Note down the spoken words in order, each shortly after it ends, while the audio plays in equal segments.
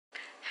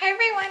Hi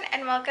everyone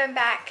and welcome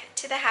back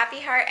to the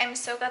Happy Heart. I'm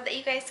so glad that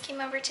you guys came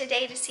over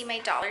today to see my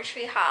Dollar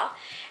Tree haul.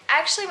 I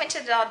actually went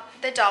to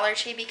the Dollar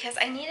Tree because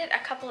I needed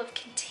a couple of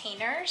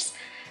containers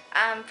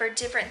for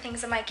different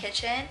things in my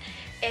kitchen.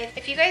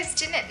 If you guys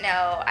didn't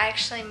know, I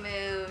actually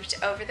moved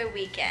over the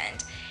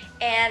weekend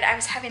and I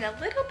was having a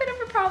little bit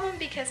of a problem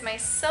because my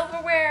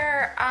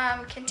silverware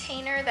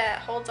container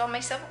that holds all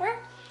my silverware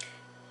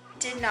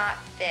did not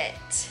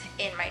fit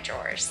in my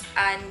drawers,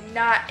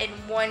 not in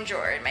one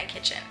drawer in my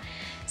kitchen.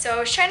 So I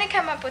was trying to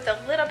come up with a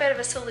little bit of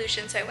a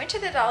solution, so I went to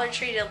the Dollar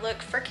Tree to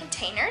look for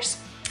containers,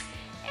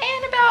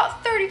 and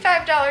about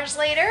 $35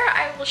 later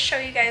I will show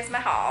you guys my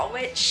haul,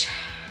 which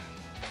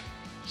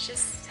is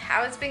just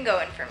how it's been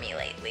going for me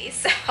lately.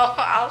 So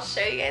I'll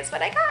show you guys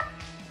what I got.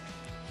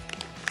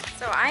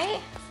 So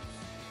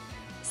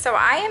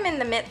I am in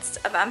the midst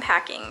of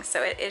unpacking,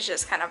 so it is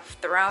just kind of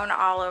thrown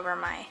all over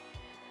my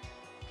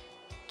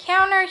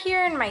counter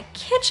here in my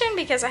kitchen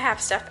because I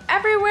have stuff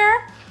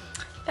everywhere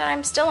that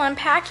I'm still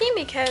unpacking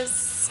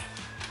because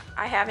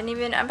I haven't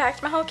even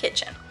unpacked my whole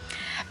kitchen.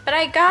 But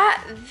I got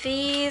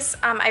these,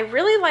 I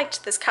really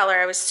liked this color.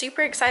 I was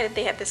super excited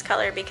they had this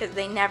color because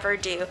they never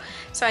do.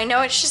 So I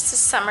know it's just a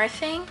summer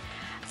thing,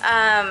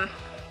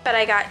 but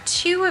I got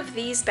two of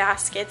these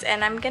baskets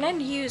and I'm gonna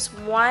use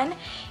one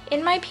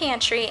in my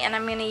pantry and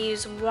I'm gonna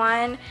use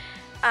one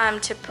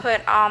to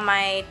put all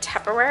my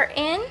Tupperware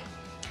in.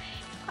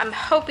 I'm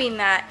hoping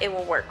that it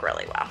will work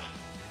really well.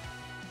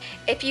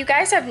 If you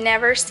guys have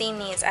never seen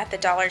these at the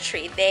Dollar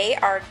Tree, they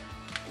are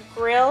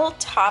grill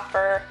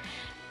topper,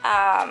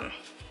 kind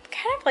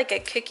of like a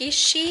cookie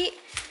sheet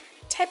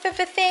type of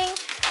a thing,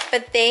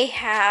 but they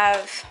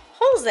have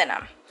holes in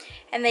them.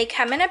 And they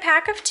come in a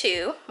pack of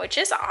 2, which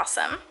is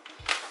awesome.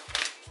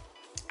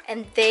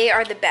 And they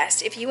are the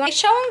best. If you want, they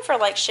show them for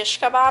like shish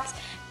kebabs,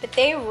 but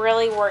they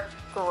really work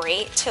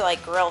great to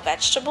like grill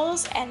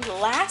vegetables. And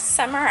last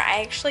summer,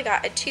 I actually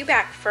got a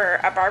 2-pack for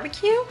a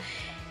barbecue.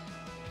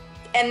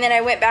 And then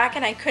I went back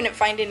and I couldn't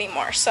find any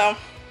more. So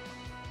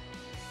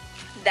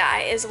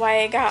that is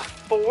why I got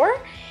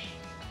 4.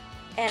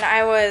 And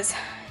I was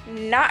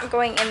not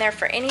going in there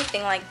for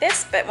anything like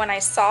this, but when I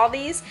saw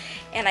these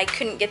and I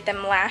couldn't get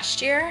them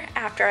last year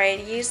after I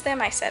had used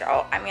them, I said,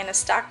 oh, I'm gonna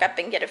stock up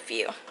and get a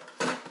few.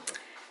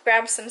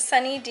 Grab some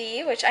Sunny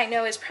D, which I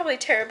know is probably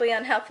terribly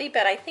unhealthy,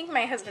 but I think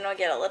my husband will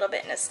get a little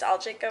bit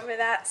nostalgic over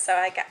that.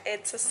 So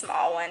it's a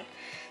small one,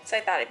 so I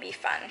thought it'd be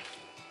fun.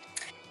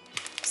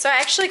 So I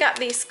actually got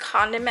these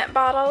condiment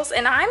bottles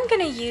and I'm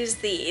gonna use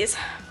these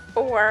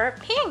for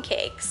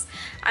pancakes.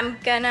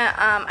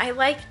 I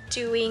like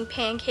doing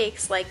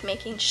pancakes, like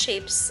making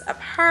shapes of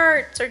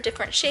hearts or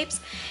different shapes.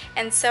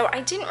 And so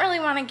I didn't really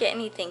want to get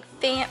anything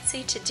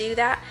fancy to do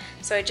that.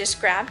 So I just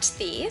grabbed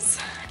these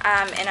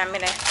and I'm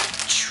gonna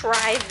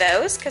try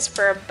those because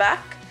for $1,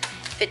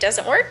 if it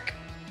doesn't work,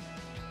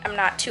 I'm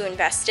not too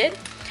invested.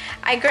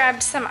 I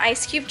grabbed some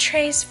ice cube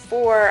trays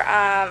for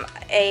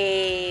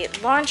a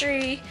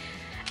laundry.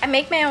 I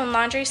make my own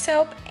laundry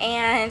soap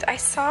and I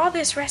saw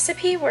this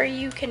recipe where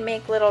you can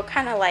make little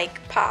kind of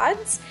like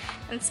pods,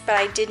 but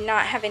I did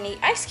not have any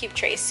ice cube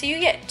trays. So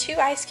you get 2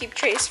 ice cube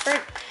trays for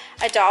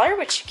 $1,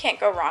 which you can't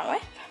go wrong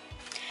with.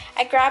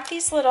 I grabbed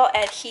these little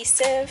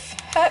adhesive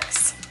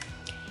hooks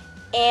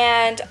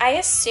and I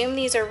assume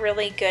these are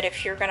really good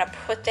if you're gonna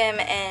put them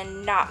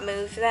and not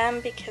move them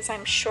because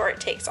I'm sure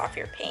it takes off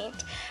your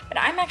paint. But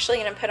I'm actually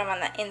gonna put them on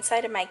the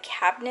inside of my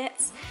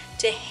cabinets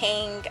to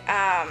hang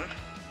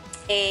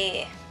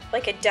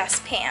like a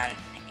dustpan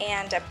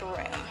and a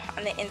broom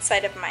on the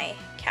inside of my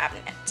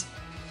cabinet.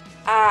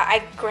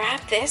 I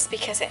grabbed this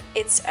because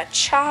it's a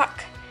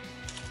chalk,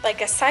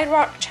 like a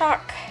sidewalk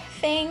chalk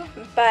thing,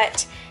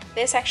 but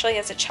this actually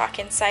has a chalk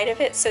inside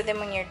of it, so then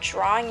when you're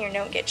drawing, you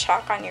don't get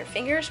chalk on your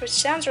fingers, which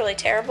sounds really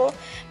terrible,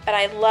 but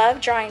I love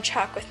drawing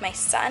chalk with my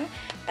son,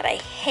 but I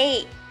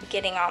hate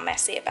getting all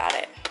messy about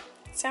it.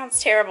 It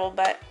sounds terrible,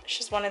 but it's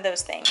just one of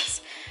those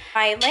things.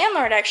 My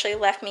landlord actually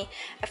left me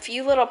a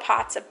few little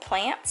pots of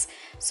plants,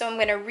 so I'm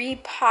gonna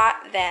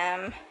repot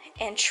them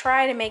and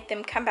try to make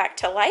them come back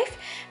to life,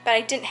 but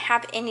I didn't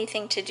have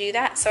anything to do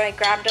that, so I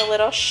grabbed a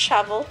little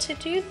shovel to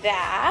do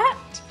that.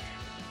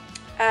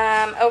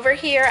 Over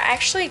here, I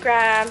actually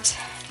grabbed,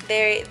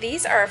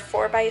 these are a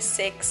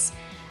 4x6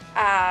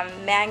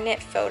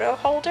 magnet photo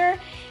holder,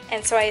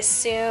 and so I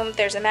assume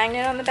there's a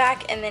magnet on the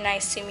back, and then I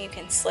assume you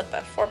can slip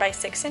a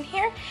 4x6 in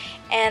here.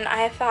 And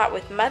I thought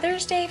with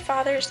Mother's Day,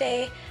 Father's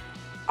Day,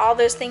 all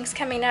those things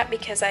coming up,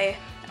 because I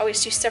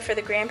always do stuff for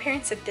the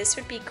grandparents, that this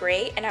would be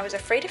great. And I was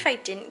afraid if I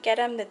didn't get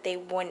them that they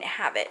wouldn't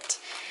have it.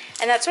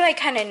 And that's what I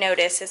kind of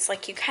noticed. It's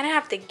like you kind of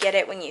have to get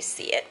it when you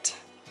see it.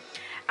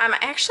 I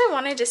actually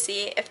wanted to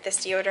see if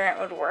this deodorant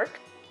would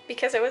work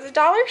because it was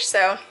 $1,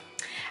 so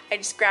I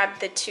just grabbed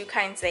the 2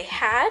 kinds they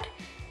had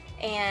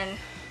and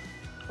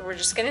we're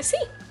just gonna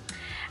see.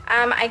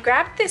 I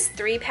grabbed this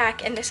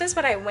 3-pack and this is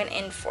what I went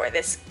in for,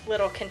 this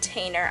little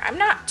container. I'm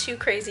not too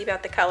crazy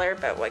about the color,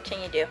 but what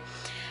can you do?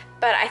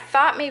 But I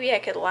thought maybe I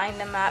could line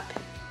them up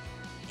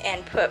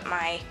and put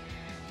my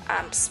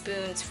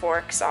spoons,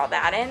 forks, all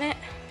that in it.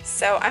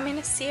 So I'm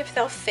gonna see if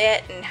they'll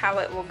fit and how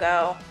it will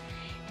go.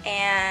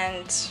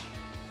 And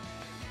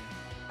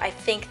I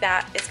think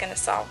that is gonna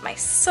solve my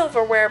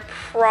silverware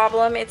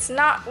problem. It's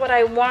not what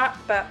I want,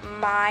 but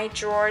my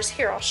drawers,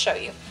 here I'll show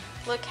you.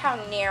 Look how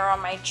narrow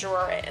my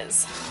drawer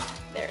is.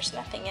 There's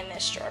nothing in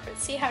this drawer, but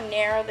see how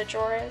narrow the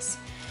drawer is?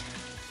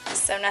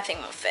 So nothing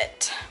will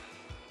fit.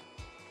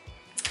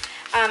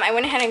 I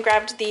went ahead and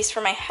grabbed these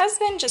for my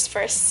husband just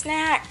for a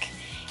snack,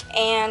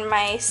 and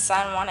my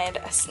son wanted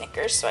a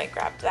Snickers, so I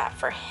grabbed that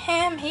for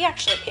him. He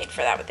actually paid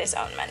for that with his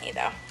own money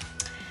though.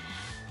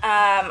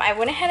 I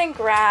went ahead and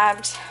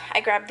grabbed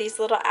these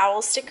little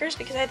owl stickers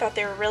because I thought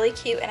they were really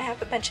cute, and I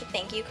have a bunch of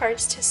thank you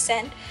cards to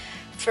send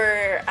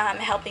for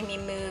helping me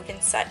move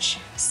and such.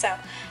 So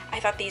I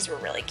thought these were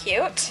really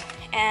cute,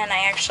 and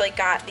I actually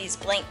got these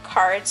blank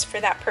cards for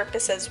that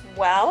purpose as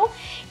well.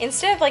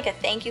 Instead of like a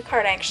thank you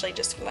card, I actually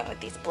just went with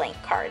these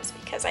blank cards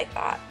because I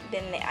thought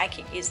then I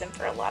could use them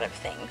for a lot of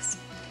things.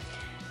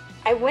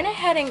 I went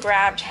ahead and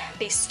grabbed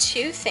these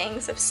 2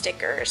 things of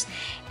stickers,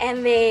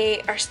 and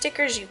they are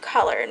stickers you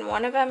color, and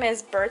one of them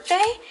is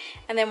birthday,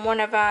 and then one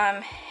of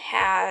them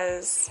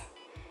has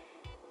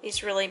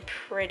these really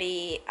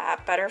pretty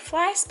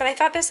butterflies. But I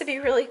thought this would be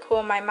really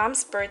cool. My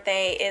mom's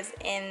birthday is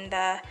in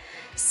the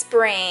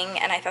spring,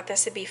 and I thought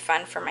this would be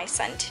fun for my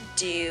son to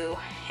do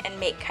and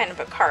make kind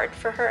of a card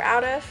for her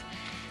out of.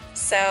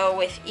 So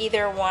with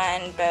either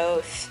one,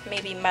 both,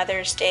 maybe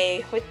Mother's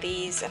Day with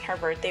these and her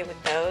birthday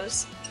with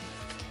those.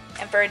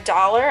 And for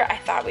 $1, I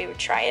thought we would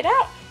try it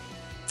out.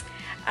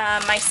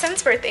 My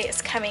son's birthday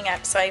is coming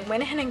up, so I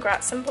went ahead and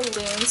got some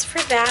balloons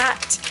for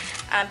that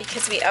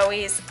because we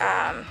always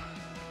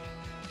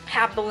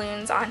have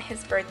balloons on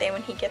his birthday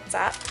when he gets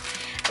up.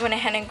 I went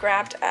ahead and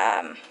grabbed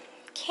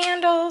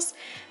candles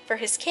for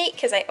his cake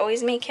because I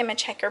always make him a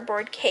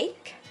checkerboard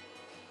cake.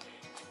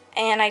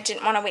 And I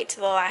didn't want to wait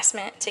till the last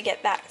minute to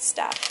get that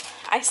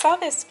stuff. I saw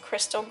this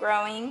crystal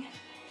growing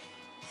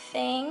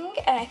thing,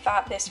 and I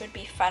thought this would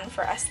be fun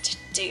for us to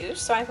do,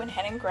 so I went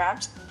ahead and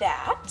grabbed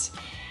that.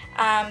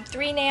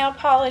 3 nail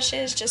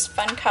polishes, just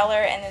fun color,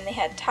 and then they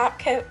had top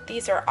coat.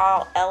 These are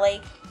all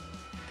LA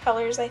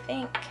colors, I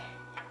think,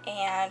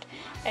 and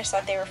I just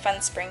thought they were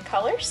fun spring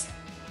colors.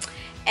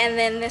 And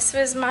then this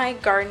was my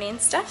gardening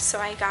stuff, so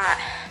I got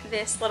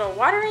this little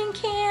watering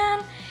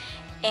can,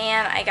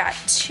 and I got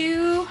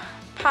 2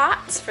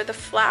 pots for the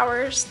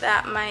flowers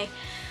that my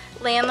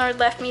landlord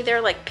left me.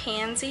 They're like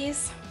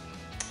pansies.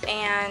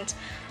 And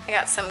I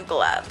got some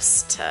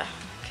gloves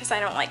because I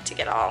don't like to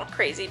get all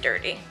crazy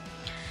dirty.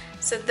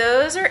 So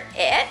those are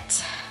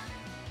it.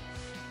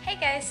 Hey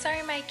guys,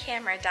 sorry my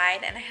camera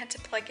died and I had to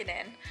plug it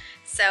in.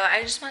 So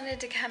I just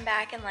wanted to come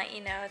back and let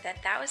you know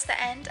that that was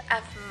the end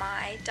of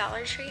my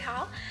Dollar Tree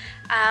haul.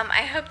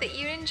 I hope that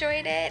you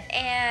enjoyed it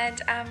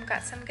and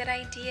got some good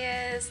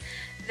ideas.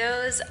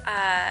 Those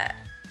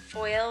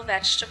foil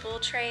vegetable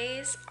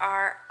trays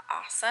are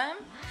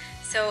awesome.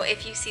 So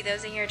if you see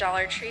those in your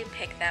Dollar Tree,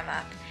 pick them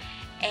up.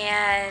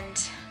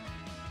 And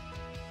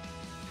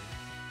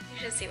you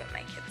should see what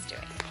my kid's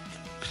doing.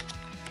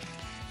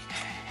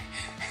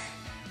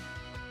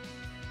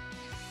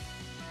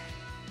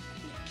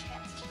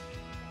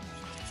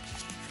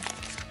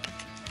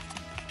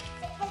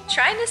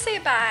 Trying to say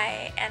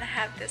bye, and I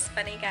have this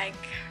funny guy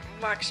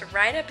walks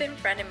right up in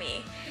front of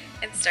me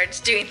and starts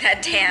doing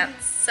that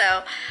dance.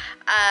 So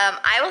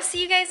I will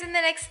see you guys in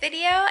the next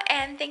video,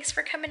 and thanks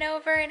for coming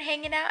over and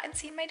hanging out and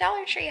seeing my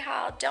Dollar Tree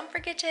haul. Don't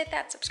forget to hit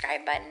that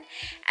subscribe button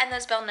and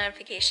those bell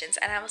notifications,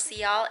 and I will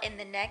see y'all in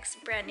the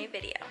next brand new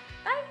video.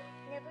 Bye!